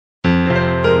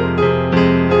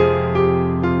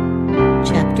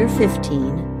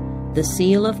15. The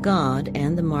Seal of God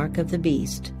and the Mark of the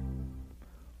Beast.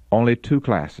 Only two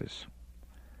classes.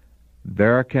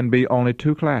 There can be only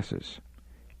two classes.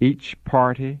 Each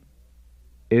party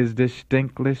is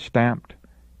distinctly stamped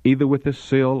either with the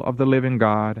seal of the living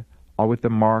God or with the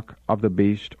mark of the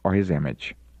beast or his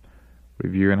image.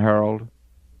 Review and Herald,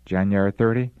 January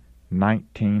 30,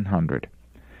 1900.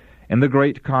 In the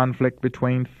great conflict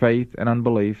between faith and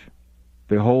unbelief,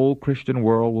 the whole Christian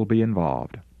world will be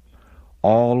involved.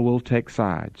 All will take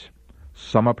sides.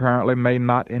 Some apparently may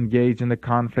not engage in the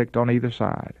conflict on either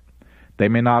side. They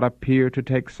may not appear to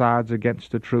take sides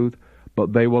against the truth,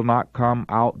 but they will not come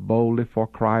out boldly for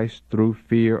Christ through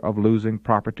fear of losing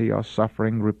property or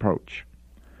suffering reproach.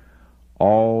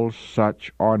 All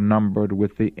such are numbered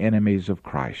with the enemies of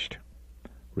Christ.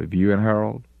 Review and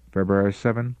Herald, February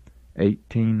 7,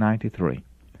 1893.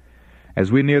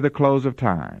 As we near the close of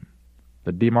time,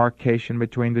 the demarcation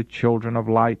between the children of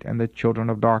light and the children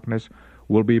of darkness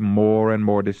will be more and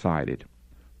more decided.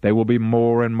 They will be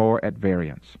more and more at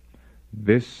variance.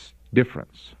 This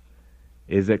difference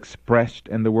is expressed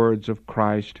in the words of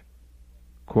Christ,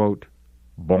 quote,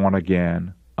 born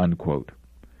again, unquote,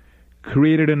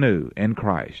 created anew in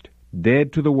Christ,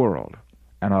 dead to the world,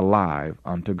 and alive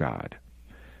unto God.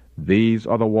 These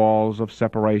are the walls of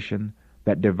separation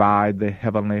that divide the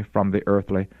heavenly from the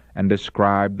earthly and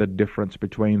describe the difference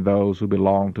between those who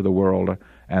belong to the world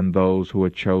and those who are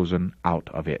chosen out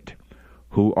of it,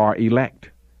 who are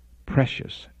elect,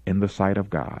 precious in the sight of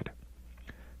God.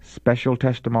 Special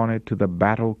testimony to the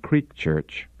Battle Creek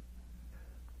Church,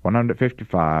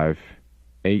 155,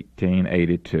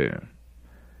 1882.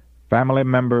 Family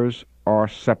members are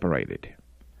separated.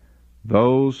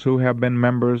 Those who have been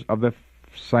members of the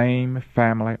same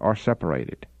family are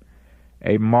separated.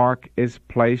 A mark is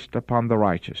placed upon the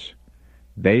righteous.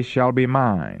 They shall be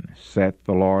mine, saith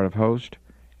the Lord of hosts,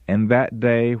 in that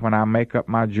day when I make up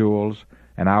my jewels,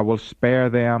 and I will spare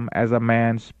them as a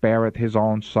man spareth his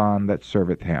own son that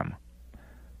serveth him.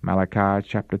 Malachi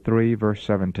chapter 3, verse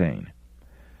 17.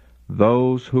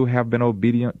 Those who have been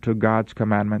obedient to God's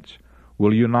commandments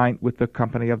will unite with the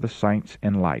company of the saints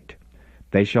in light.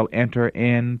 They shall enter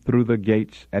in through the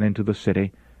gates and into the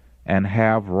city, and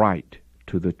have right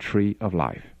to the tree of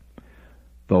life.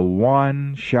 The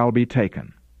one shall be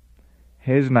taken.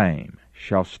 His name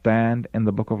shall stand in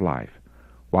the book of life,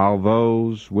 while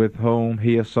those with whom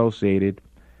he associated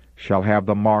shall have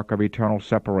the mark of eternal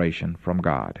separation from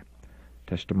God.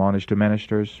 Testimonies to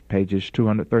Ministers, pages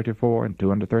 234 and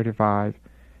 235,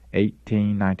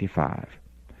 1895.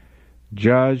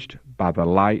 Judged by the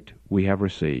light we have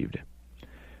received.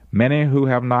 Many who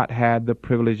have not had the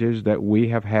privileges that we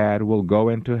have had will go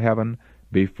into heaven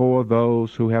before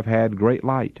those who have had great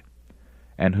light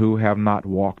and who have not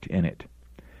walked in it.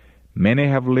 Many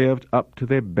have lived up to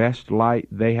the best light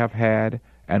they have had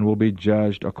and will be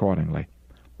judged accordingly.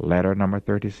 Letter number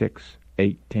 36,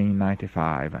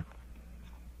 1895.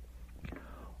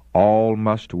 All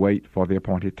must wait for the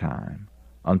appointed time,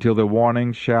 until the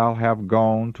warning shall have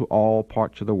gone to all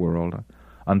parts of the world,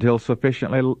 until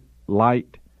sufficiently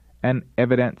light and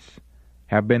evidence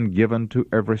have been given to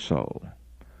every soul.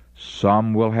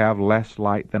 Some will have less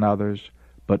light than others,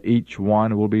 but each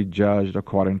one will be judged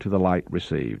according to the light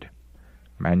received.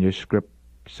 Manuscript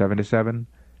 77,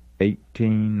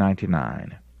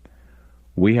 1899.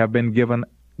 We have been given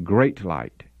great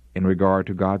light in regard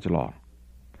to God's law.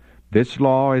 This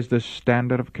law is the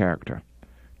standard of character.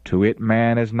 To it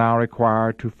man is now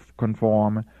required to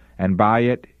conform, and by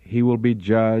it he will be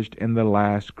judged in the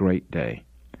last great day.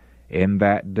 In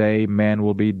that day men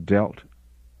will be dealt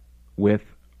with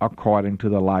according to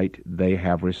the light they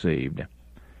have received.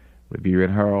 Review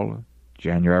and Herald,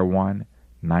 January 1,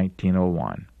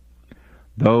 1901.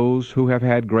 Those who have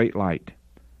had great light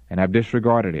and have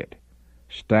disregarded it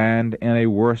stand in a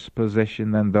worse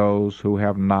position than those who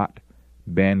have not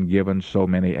been given so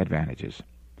many advantages.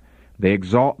 They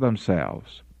exalt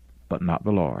themselves, but not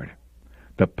the Lord.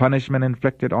 The punishment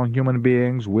inflicted on human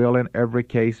beings will in every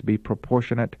case be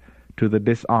proportionate to the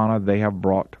dishonor they have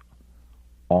brought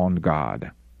on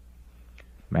God.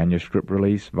 Manuscript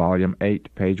Release, Volume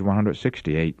 8, page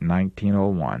 168,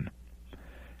 1901.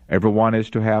 Everyone is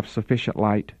to have sufficient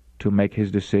light to make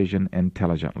his decision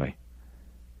intelligently.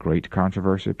 Great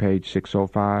Controversy, page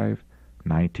 605,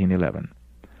 1911.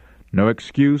 No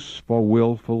excuse for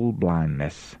willful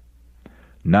blindness.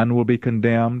 None will be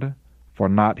condemned for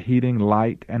not heeding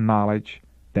light and knowledge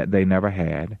that they never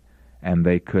had and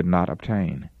they could not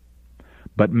obtain.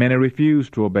 But many refuse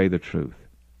to obey the truth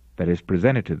that is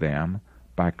presented to them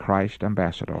by Christ's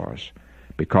ambassadors,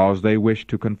 because they wish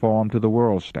to conform to the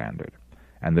world's standard,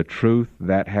 and the truth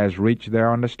that has reached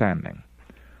their understanding.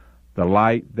 The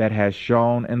light that has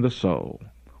shone in the soul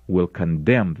will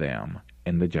condemn them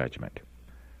in the judgment.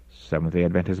 Seventh-day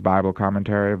Adventist Bible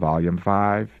Commentary, Volume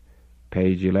 5,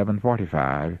 page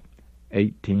 1145,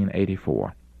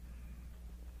 1884.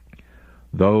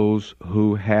 Those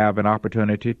who have an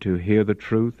opportunity to hear the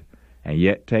truth and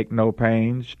yet take no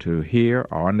pains to hear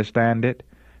or understand it,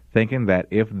 thinking that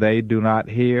if they do not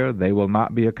hear they will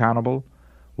not be accountable,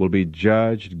 will be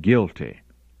judged guilty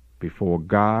before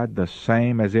God the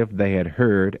same as if they had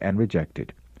heard and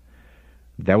rejected.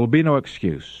 There will be no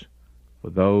excuse for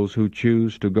those who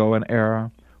choose to go in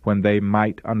error when they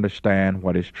might understand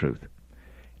what is truth.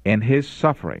 In his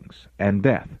sufferings and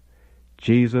death,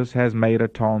 Jesus has made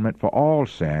atonement for all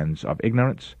sins of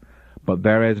ignorance, but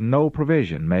there is no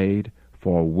provision made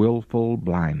for willful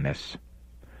blindness.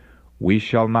 We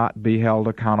shall not be held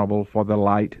accountable for the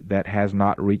light that has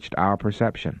not reached our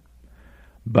perception,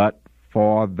 but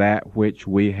for that which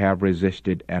we have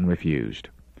resisted and refused.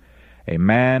 A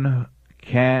man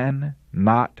can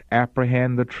not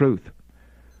apprehend the truth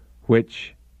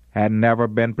which had never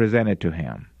been presented to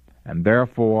him, and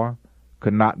therefore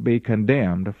could not be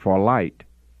condemned for light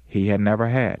he had never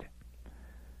had.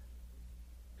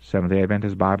 Seventh-day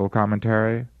Adventist Bible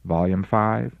Commentary, Volume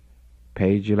 5,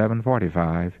 page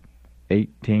 1145,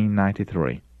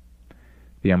 1893.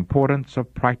 The importance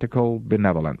of practical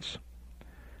benevolence.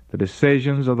 The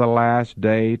decisions of the last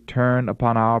day turn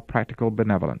upon our practical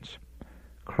benevolence.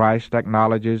 Christ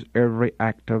acknowledges every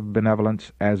act of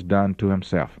benevolence as done to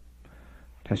himself.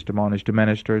 Testimonies to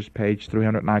Ministers, page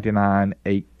 399,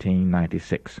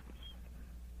 1896.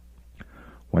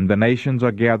 When the nations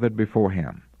are gathered before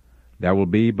him, there will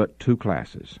be but two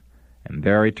classes, and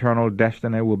their eternal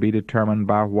destiny will be determined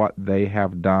by what they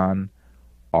have done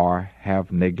or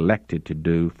have neglected to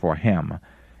do for him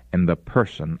in the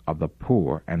person of the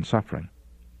poor and suffering.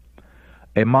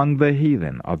 Among the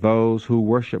heathen are those who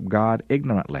worship God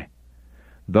ignorantly,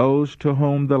 those to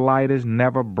whom the light is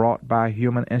never brought by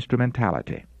human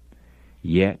instrumentality,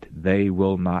 yet they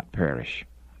will not perish.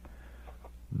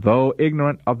 Though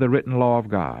ignorant of the written law of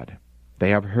God,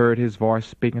 they have heard his voice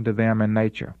speaking to them in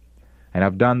nature, and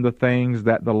have done the things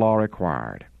that the law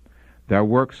required. Their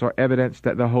works are evidence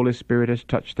that the Holy Spirit has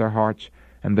touched their hearts,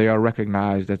 and they are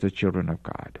recognized as the children of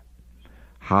God.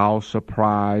 How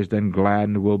surprised and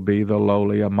gladdened will be the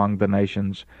lowly among the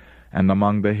nations and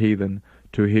among the heathen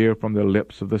to hear from the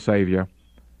lips of the Savior,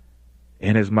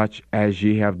 "Inasmuch as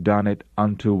ye have done it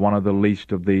unto one of the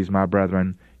least of these my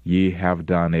brethren, ye have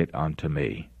done it unto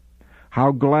me."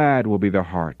 How glad will be the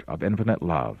heart of infinite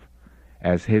love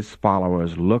as his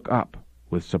followers look up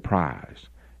with surprise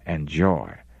and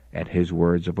joy at his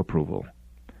words of approval.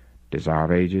 Desire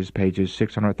of Ages, pages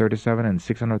 637 and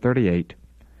 638,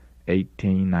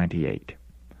 1898.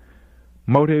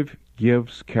 Motive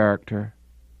gives character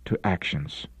to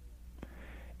actions.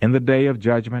 In the day of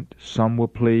judgment, some will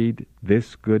plead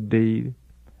this good deed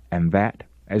and that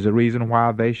as a reason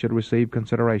why they should receive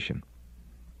consideration.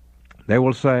 They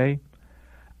will say,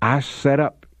 "I set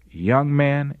up young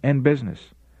men in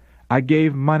business. I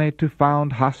gave money to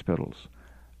found hospitals.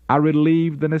 I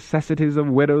relieved the necessities of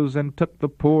widows and took the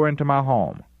poor into my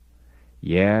home."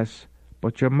 Yes,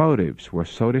 but your motives were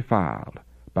so defiled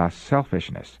by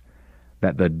selfishness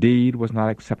that the deed was not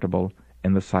acceptable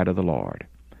in the sight of the Lord.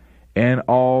 In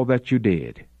all that you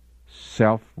did,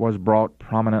 self was brought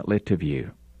prominently to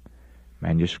view.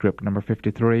 Manuscript number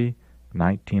 53,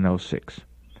 1906.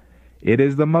 It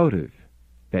is the motive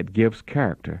that gives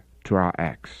character to our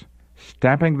acts,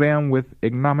 stamping them with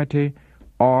ignominy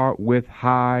or with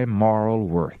high moral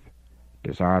worth.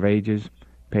 Desire of Ages,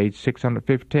 page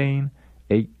 615,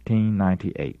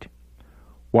 1898.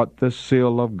 What the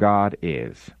seal of God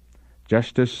is.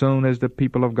 Just as soon as the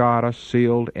people of God are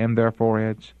sealed in their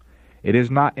foreheads, it is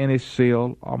not any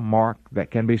seal or mark that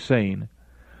can be seen,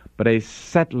 but a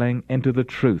settling into the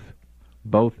truth,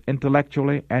 both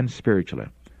intellectually and spiritually,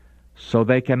 so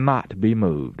they cannot be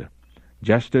moved.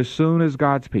 Just as soon as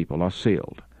God's people are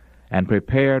sealed and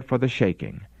prepared for the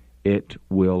shaking, it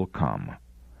will come.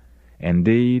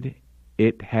 Indeed,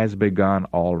 it has begun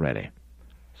already.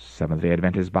 Seventh-day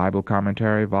Adventist Bible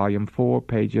Commentary, Volume 4,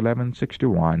 page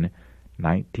 1161,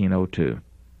 1902.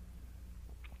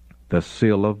 The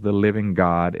seal of the living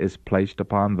God is placed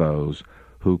upon those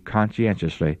who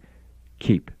conscientiously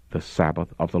keep the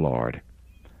Sabbath of the Lord.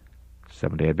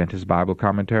 Seventh-day Adventist Bible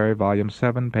Commentary, Volume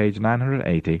 7, page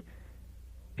 980,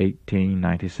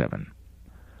 1897.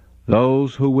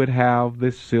 Those who would have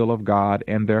this seal of God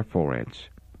in their foreheads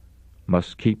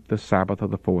must keep the Sabbath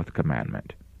of the fourth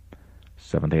commandment.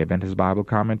 Seventh-day Adventist Bible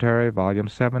Commentary, Volume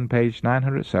 7, page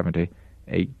 970,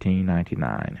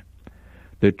 1899.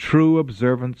 The true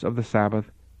observance of the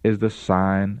Sabbath is the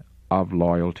sign of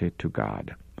loyalty to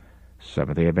God.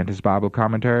 Seventh-day Adventist Bible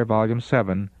Commentary, Volume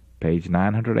 7, page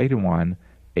 981,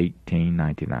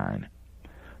 1899.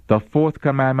 The fourth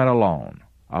commandment alone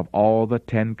of all the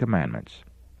 10 commandments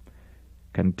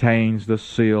contains the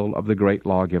seal of the great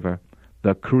lawgiver,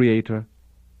 the creator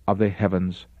of the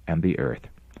heavens and the earth.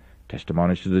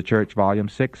 Testimonies to the Church, Volume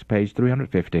 6, page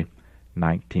 350,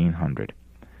 1900.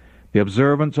 The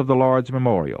observance of the Lord's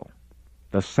memorial,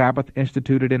 the Sabbath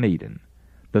instituted in Eden,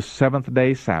 the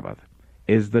seventh-day Sabbath,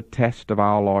 is the test of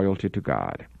our loyalty to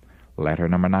God. Letter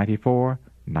number 94,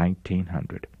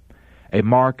 1900. A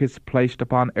mark is placed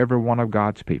upon every one of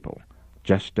God's people,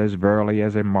 just as verily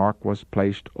as a mark was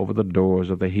placed over the doors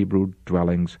of the Hebrew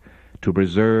dwellings to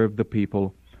preserve the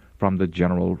people from the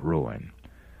general ruin.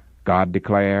 God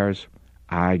declares,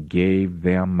 I gave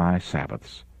them my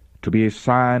Sabbaths, to be a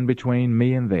sign between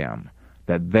me and them,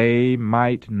 that they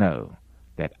might know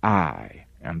that I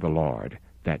am the Lord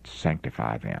that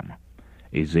sanctify them.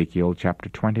 Ezekiel chapter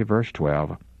 20, verse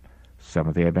 12,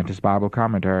 Seventh-day Adventist Bible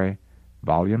Commentary,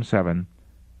 Volume 7,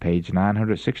 page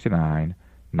 969,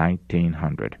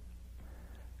 1900.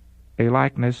 A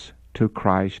likeness to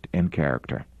Christ in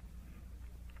character.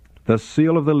 The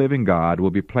seal of the living God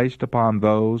will be placed upon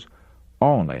those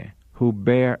only who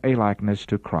bear a likeness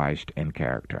to Christ in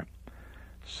character.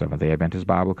 Seventh-day Adventist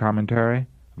Bible Commentary,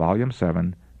 Volume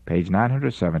 7, page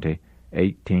 970,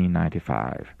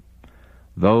 1895.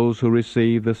 Those who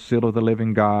receive the seal of the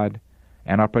living God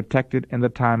and are protected in the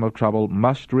time of trouble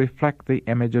must reflect the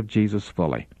image of Jesus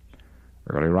fully.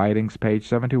 Early Writings, page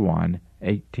 71,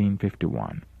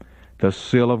 1851. The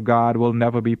seal of God will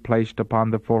never be placed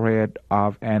upon the forehead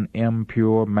of an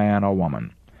impure man or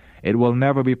woman. It will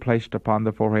never be placed upon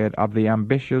the forehead of the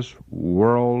ambitious,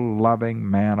 world-loving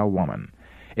man or woman.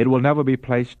 It will never be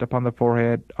placed upon the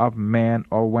forehead of men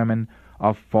or women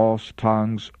of false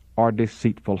tongues or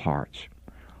deceitful hearts.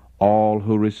 All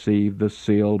who receive the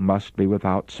seal must be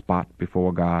without spot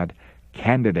before God,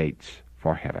 candidates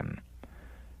for heaven.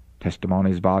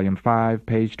 Testimonies, Volume 5,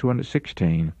 page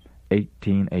 216,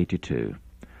 1882.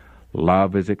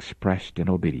 Love is expressed in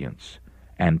obedience,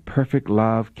 and perfect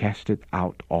love casteth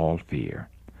out all fear.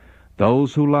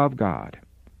 Those who love God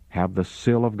have the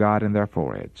seal of God in their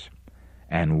foreheads,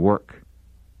 and work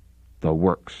the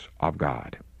works of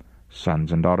God.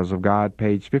 Sons and Daughters of God,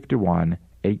 page 51,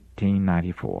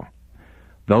 1894.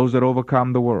 Those that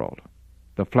overcome the world,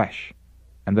 the flesh,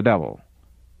 and the devil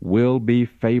will be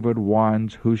favored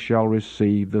ones who shall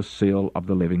receive the seal of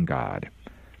the living God.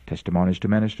 Testimonies to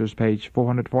Ministers, page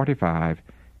 445,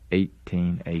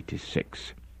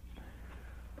 1886.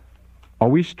 Are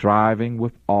we striving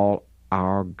with all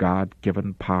our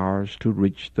God-given powers to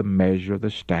reach the measure,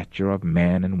 the stature of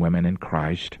men and women in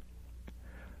Christ?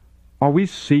 Are we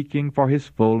seeking for His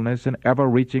fullness and ever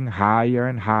reaching higher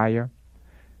and higher,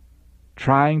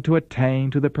 trying to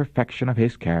attain to the perfection of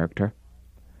His character?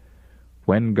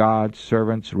 When God's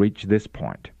servants reach this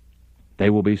point,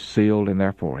 they will be sealed in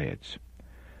their foreheads.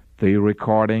 The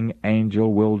recording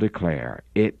angel will declare,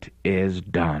 "It is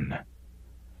done."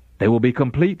 They will be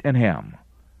complete in Him,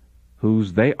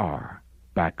 whose they are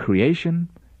by creation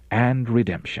and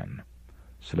redemption.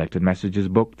 Selected Messages,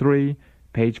 Book 3,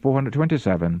 page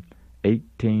 427,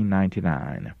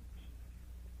 1899.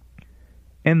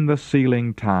 In the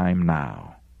sealing time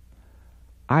now,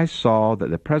 I saw that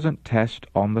the present test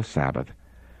on the Sabbath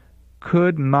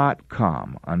could not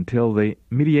come until the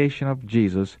mediation of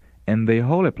Jesus in the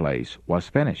holy place was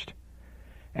finished,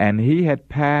 and He had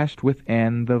passed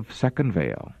within the second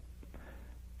veil.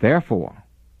 Therefore,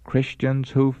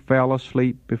 Christians who fell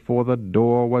asleep before the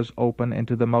door was open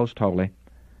into the most holy,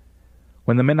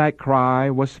 when the midnight cry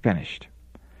was finished,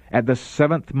 at the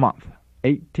 7th month,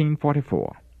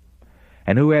 1844,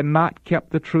 and who had not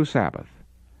kept the true Sabbath,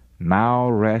 now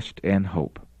rest in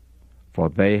hope, for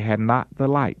they had not the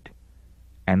light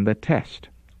and the test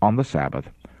on the Sabbath,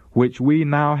 which we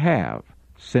now have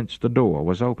since the door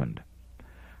was opened.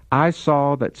 I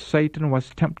saw that Satan was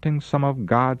tempting some of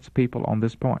God's people on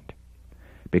this point,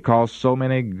 because so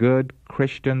many good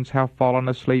Christians have fallen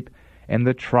asleep in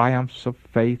the triumphs of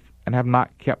faith and have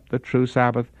not kept the true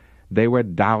Sabbath. They were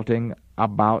doubting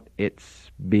about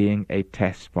its being a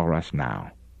test for us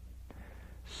now.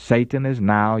 Satan is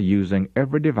now using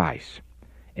every device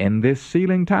in this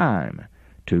sealing time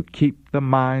to keep the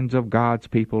minds of God's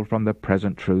people from the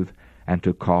present truth and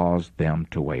to cause them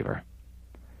to waver.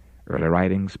 Early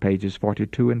Writings, pages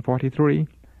 42 and 43,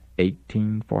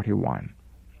 1841.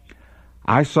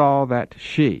 I saw that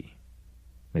she,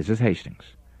 Mrs.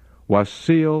 Hastings, was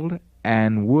sealed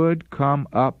and would come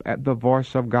up at the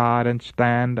voice of God and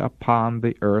stand upon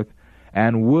the earth,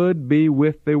 and would be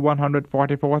with the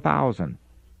 144,000.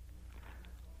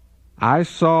 I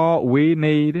saw we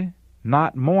need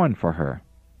not mourn for her.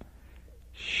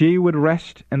 She would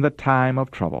rest in the time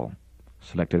of trouble.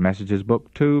 Selected Messages,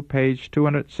 Book 2, page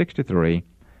 263,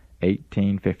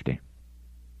 1850.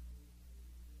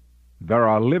 There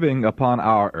are living upon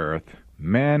our earth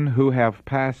men who have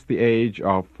passed the age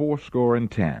of 80.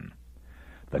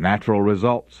 The natural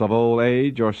results of old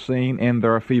age are seen in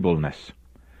their feebleness.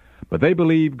 But they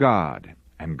believe God,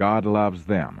 and God loves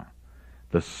them.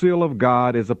 The seal of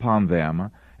God is upon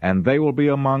them, and they will be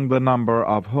among the number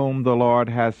of whom the Lord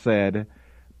has said,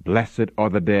 Blessed are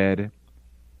the dead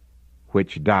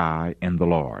which die in the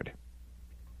Lord.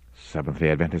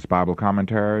 Seventh-day Adventist Bible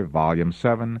Commentary, Volume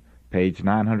 7, page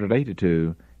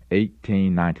 982,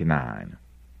 1899.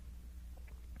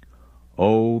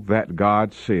 Oh, that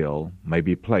God's seal may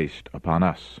be placed upon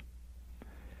us.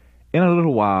 In a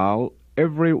little while,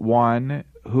 every one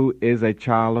who is a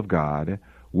child of God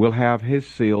will have his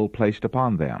seal placed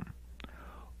upon them.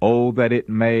 Oh, that it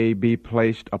may be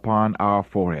placed upon our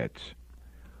foreheads.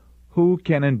 Who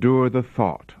can endure the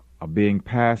thought of being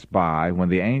passed by when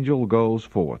the angel goes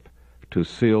forth to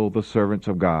seal the servants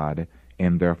of God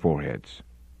in their foreheads?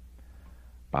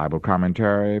 Bible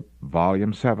Commentary,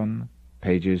 Volume 7,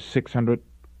 pages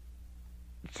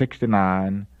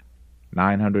 669,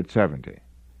 970,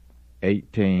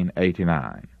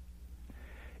 1889.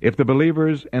 If the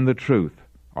believers in the truth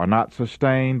are not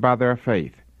sustained by their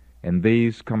faith in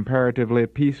these comparatively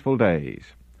peaceful days,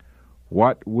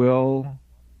 what will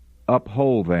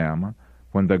uphold them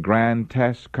when the grand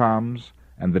test comes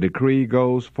and the decree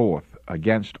goes forth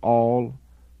against all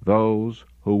those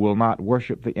who will not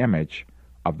worship the image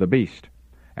of the beast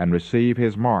and receive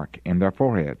his mark in their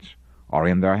foreheads or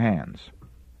in their hands?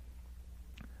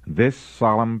 This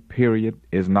solemn period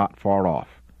is not far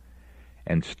off.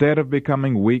 Instead of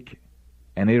becoming weak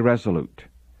and irresolute,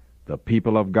 the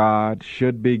people of God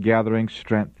should be gathering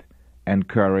strength and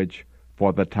courage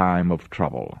for the time of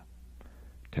trouble.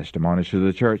 Testimonies to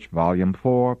the Church, Volume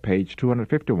 4, page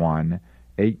 251,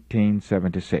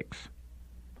 1876.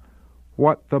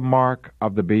 What the mark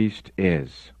of the beast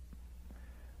is.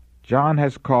 John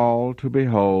has called to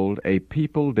behold a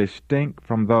people distinct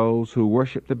from those who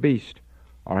worship the beast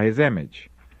or his image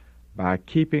by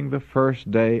keeping the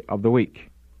first day of the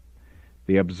week.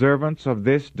 The observance of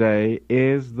this day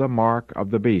is the mark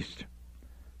of the beast.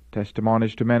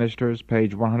 Testimonies to Ministers,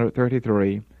 page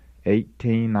 133,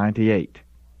 1898.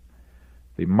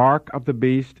 The mark of the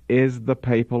beast is the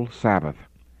papal Sabbath.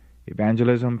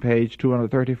 Evangelism, page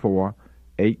 234,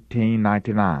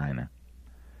 1899.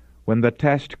 When the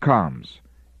test comes,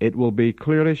 it will be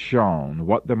clearly shown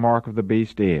what the mark of the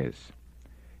beast is.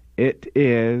 It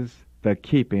is the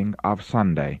keeping of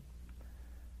Sunday.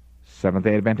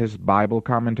 Seventh-day Adventist Bible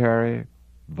Commentary,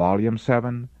 Volume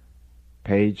 7,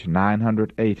 page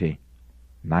 980,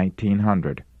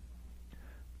 1900.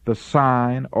 The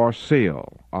sign or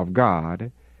seal of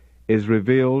God is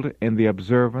revealed in the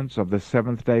observance of the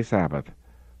seventh-day Sabbath,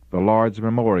 the Lord's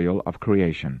memorial of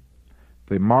creation.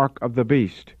 The mark of the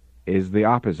beast is the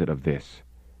opposite of this,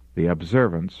 the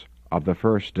observance of the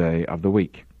first day of the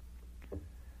week.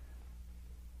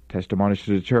 Testimonies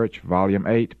to the Church, Volume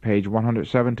 8, page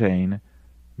 117,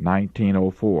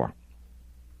 1904.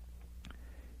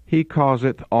 He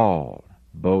causeth all,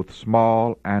 both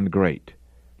small and great,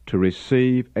 to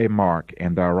receive a mark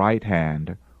in their right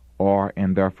hand or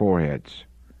in their foreheads.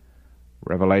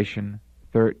 Revelation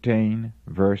 13,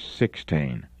 verse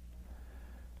 16.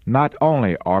 Not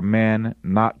only are men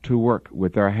not to work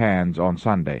with their hands on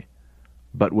Sunday,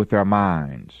 but with their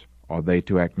minds are they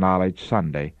to acknowledge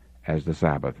Sunday as the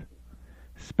Sabbath.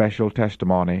 Special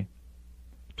Testimony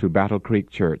to Battle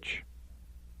Creek Church,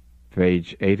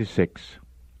 page 86,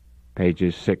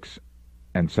 pages 6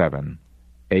 and 7,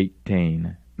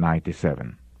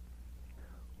 1897.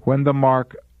 When the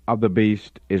mark of the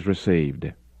beast is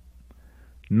received.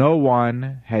 No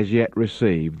one has yet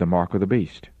received the mark of the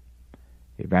beast.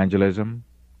 Evangelism,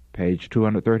 page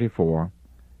 234,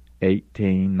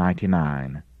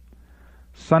 1899.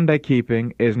 Sunday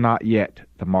keeping is not yet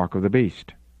the mark of the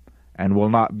beast, and will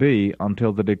not be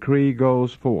until the decree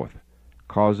goes forth,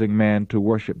 causing men to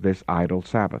worship this idol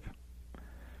Sabbath.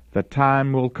 The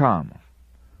time will come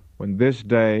when this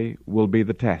day will be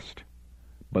the test,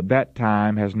 but that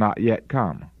time has not yet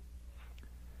come.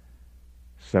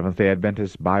 Seventh-day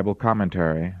Adventist Bible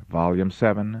Commentary, Volume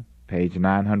 7, page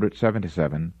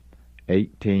 977,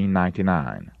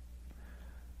 1899.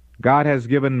 God has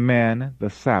given men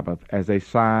the Sabbath as a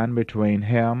sign between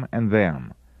him and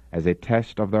them, as a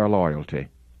test of their loyalty.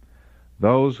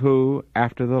 Those who,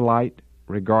 after the light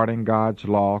regarding God's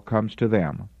law comes to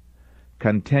them,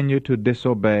 continue to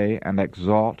disobey and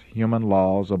exalt human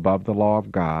laws above the law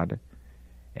of God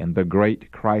in the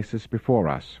great crisis before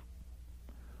us,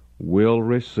 will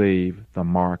receive the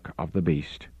mark of the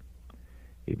beast.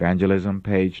 Evangelism,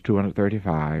 page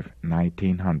 235,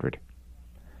 1900.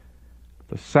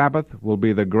 The Sabbath will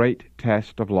be the great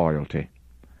test of loyalty,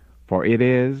 for it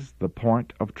is the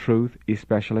point of truth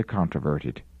especially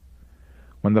controverted.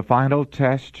 When the final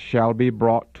test shall be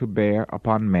brought to bear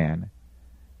upon men,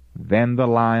 then the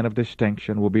line of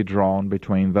distinction will be drawn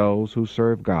between those who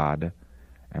serve God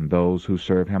and those who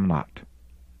serve Him not.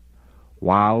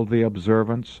 While the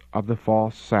observance of the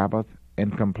false Sabbath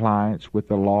in compliance with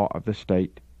the law of the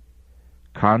state,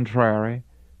 contrary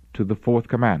to the fourth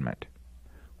commandment,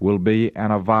 will be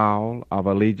an avowal of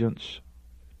allegiance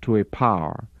to a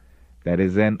power that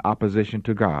is in opposition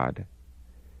to God,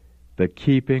 the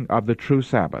keeping of the true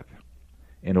Sabbath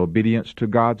in obedience to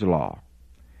God's law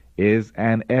is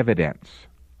an evidence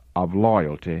of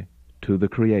loyalty to the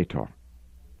Creator.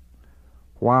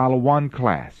 While one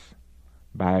class,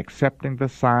 by accepting the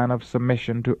sign of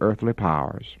submission to earthly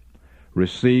powers,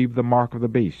 receive the mark of the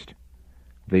beast,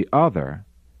 the other,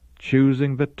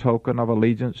 choosing the token of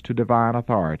allegiance to divine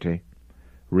authority,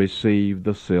 receive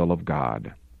the seal of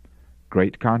God.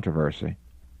 Great Controversy,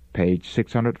 page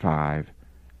 605,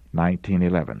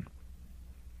 1911.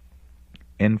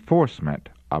 Enforcement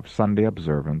of Sunday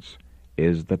observance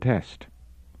is the test.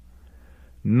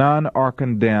 None are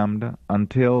condemned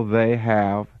until they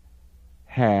have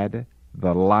had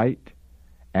the light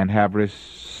and have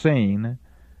seen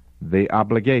the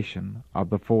obligation of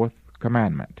the fourth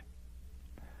commandment.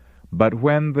 But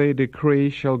when the decree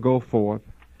shall go forth,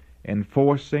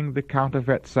 enforcing the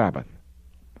counterfeit Sabbath,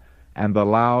 and the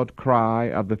loud cry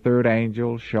of the third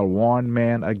angel shall warn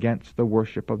men against the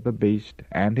worship of the beast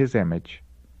and his image,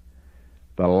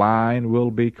 the line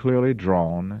will be clearly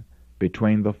drawn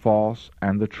between the false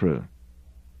and the true.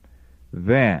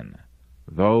 Then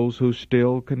those who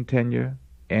still continue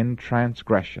in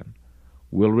transgression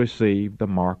will receive the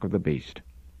mark of the beast.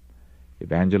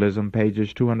 Evangelism,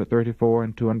 pages 234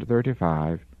 and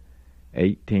 235,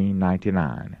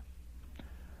 1899.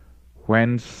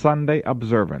 When Sunday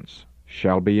observance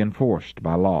shall be enforced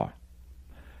by law,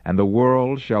 and the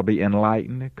world shall be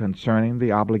enlightened concerning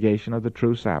the obligation of the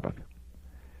true Sabbath,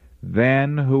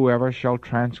 then whoever shall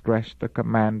transgress the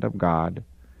command of God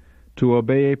to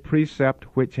obey a precept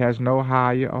which has no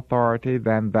higher authority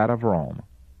than that of Rome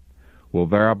will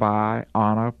thereby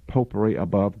honor popery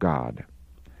above God.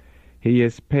 He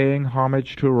is paying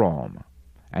homage to Rome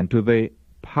and to the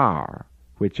power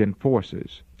which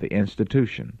enforces the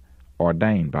institution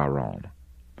ordained by Rome.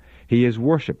 He is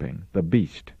worshiping the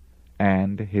beast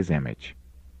and his image.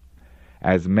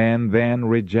 As men then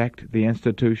reject the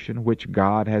institution which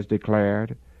God has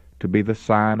declared to be the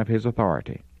sign of his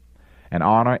authority, and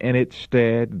honor in its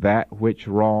stead that which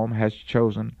Rome has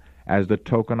chosen as the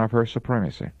token of her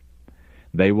supremacy,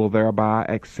 they will thereby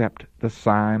accept the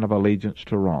sign of allegiance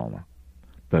to Rome,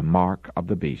 the mark of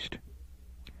the beast.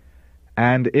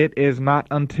 And it is not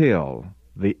until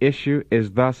the issue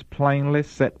is thus plainly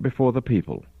set before the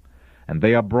people, and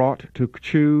they are brought to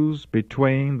choose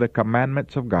between the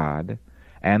commandments of God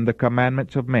and the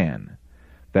commandments of men,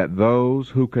 that those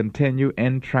who continue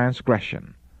in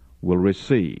transgression will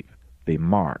receive the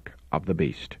mark of the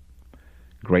beast.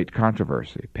 Great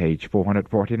Controversy, page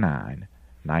 449,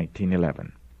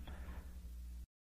 1911.